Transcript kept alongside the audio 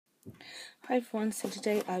Hi everyone, so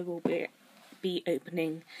today I will be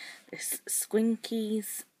opening this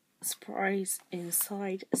Squjnkies Surprize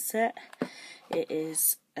Inside set. It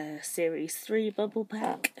is a Series 3 bubble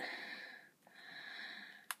pack,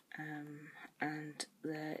 and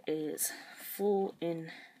there is 4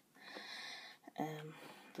 in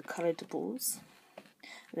the collectibles,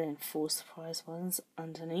 then 4 surprise ones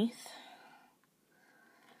underneath,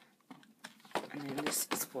 and then this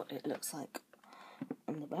is what it looks like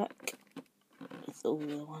on the back. It's all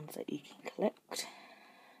the ones that you can collect.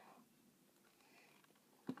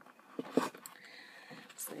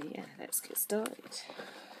 So yeah, let's get started.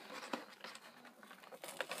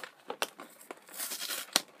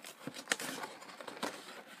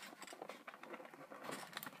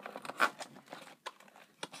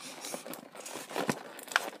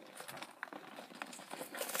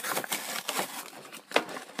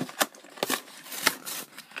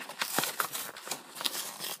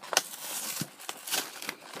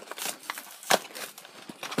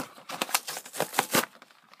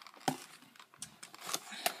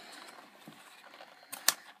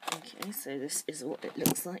 Okay, so this is what it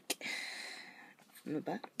looks like from the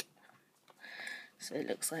back. So it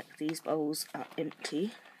looks like these bowls are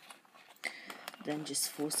empty, then just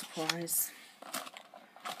for surprise.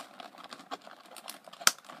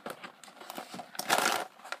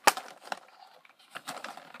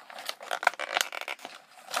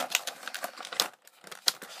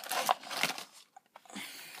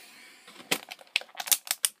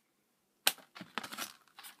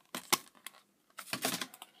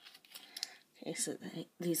 Okay, so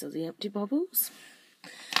these are the empty bubbles,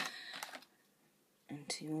 and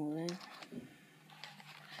 2 more there.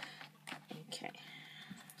 Okay,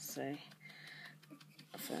 so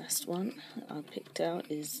the first one that I picked out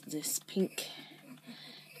is this pink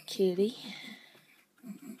kitty.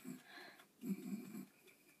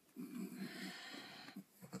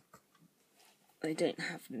 They don't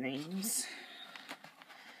have names,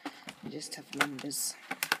 they just have numbers.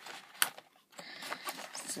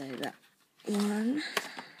 So that one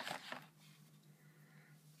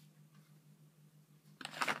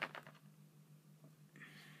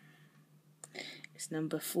is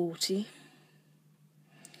number 40,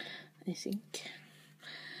 I think.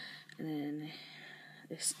 And then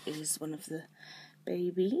this is one of the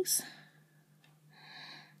babies,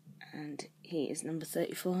 and he is number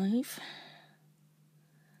 35.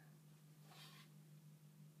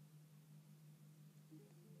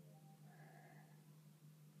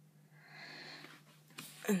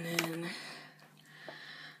 And then we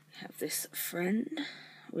have this friend,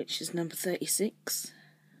 which is number 36.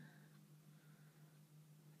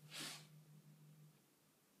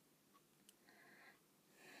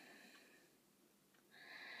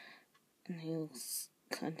 And he's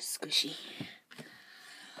kind of squishy.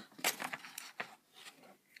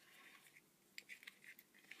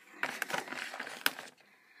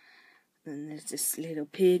 Then there's this little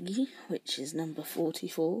piggy, which is number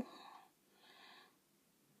 44.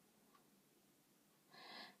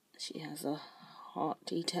 She has a heart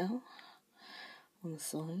detail on the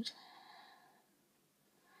side.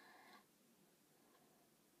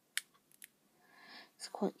 It's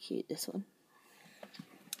quite cute, this one.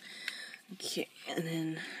 Okay, and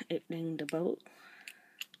then opening the bowl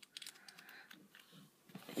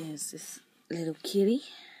is this little kitty.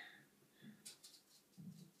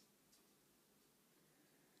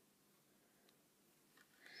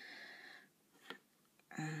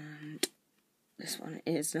 And this one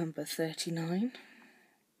is number 39.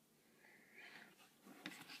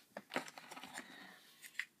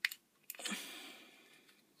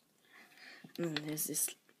 And then there's this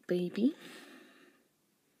baby.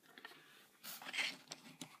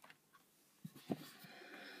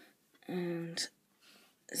 And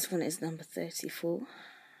this one is number 34.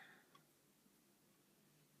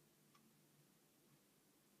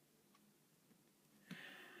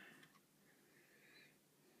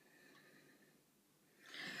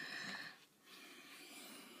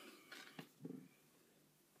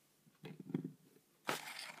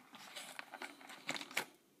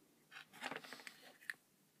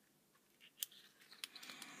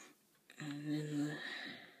 And then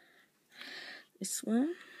this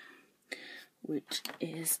one, which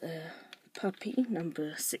is a puppy,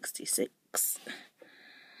 number 66.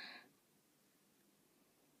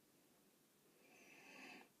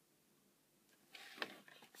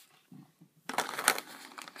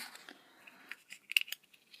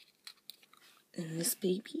 And this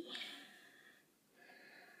baby,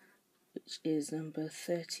 which is number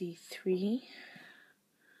 33.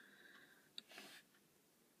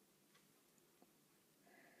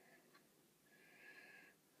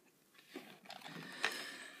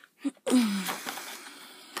 And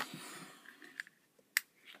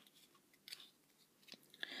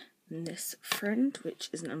this friend, which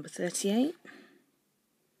is number 38.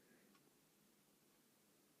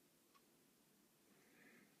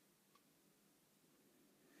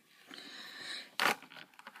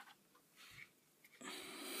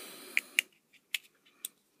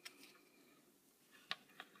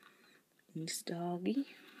 This doggy,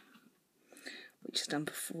 which is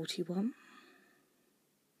number 41.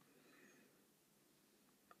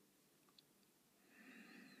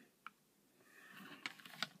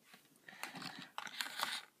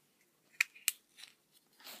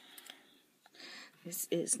 This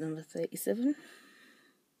is number 37.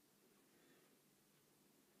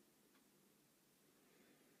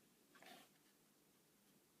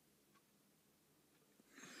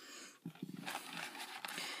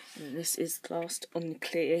 And this is last on the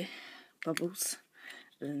clear bubbles.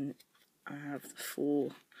 And I have the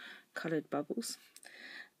 4 coloured bubbles.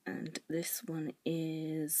 And this one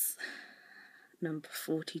is number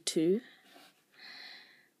 42.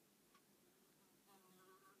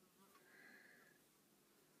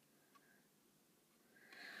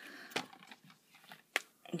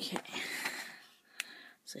 Okay,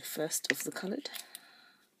 so first of the coloured,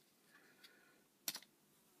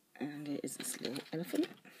 and it is this little elephant,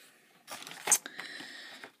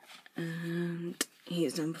 and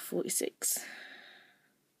here's number 46.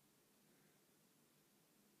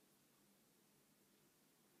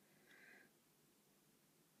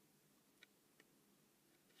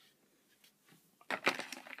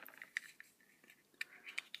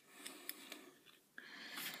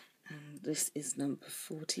 And this is number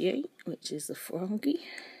 48, which is the froggy.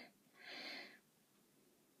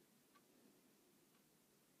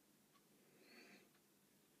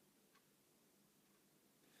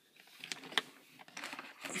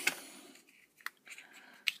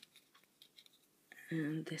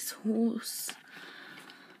 And this horse,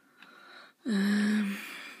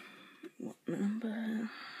 what number?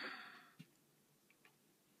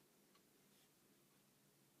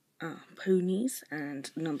 Ponies,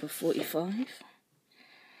 and number 45.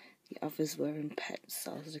 The others were in pets,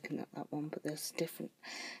 so I was looking at that one, but there's a different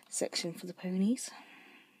section for the ponies.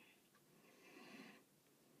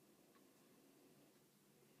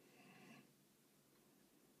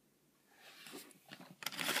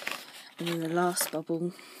 And then the last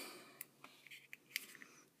bubble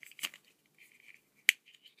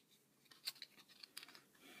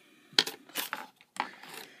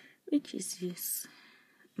which is this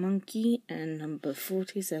monkey, and number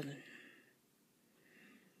 47.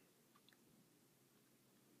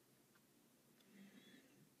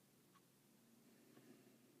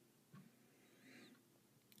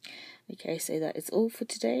 Okay, so that is all for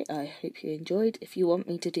today. I hope you enjoyed. If you want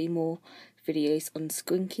me to do more videos on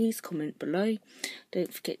Squjnkies, comment below.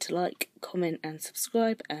 Don't forget to like, comment and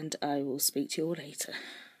subscribe, and I will speak to you all later.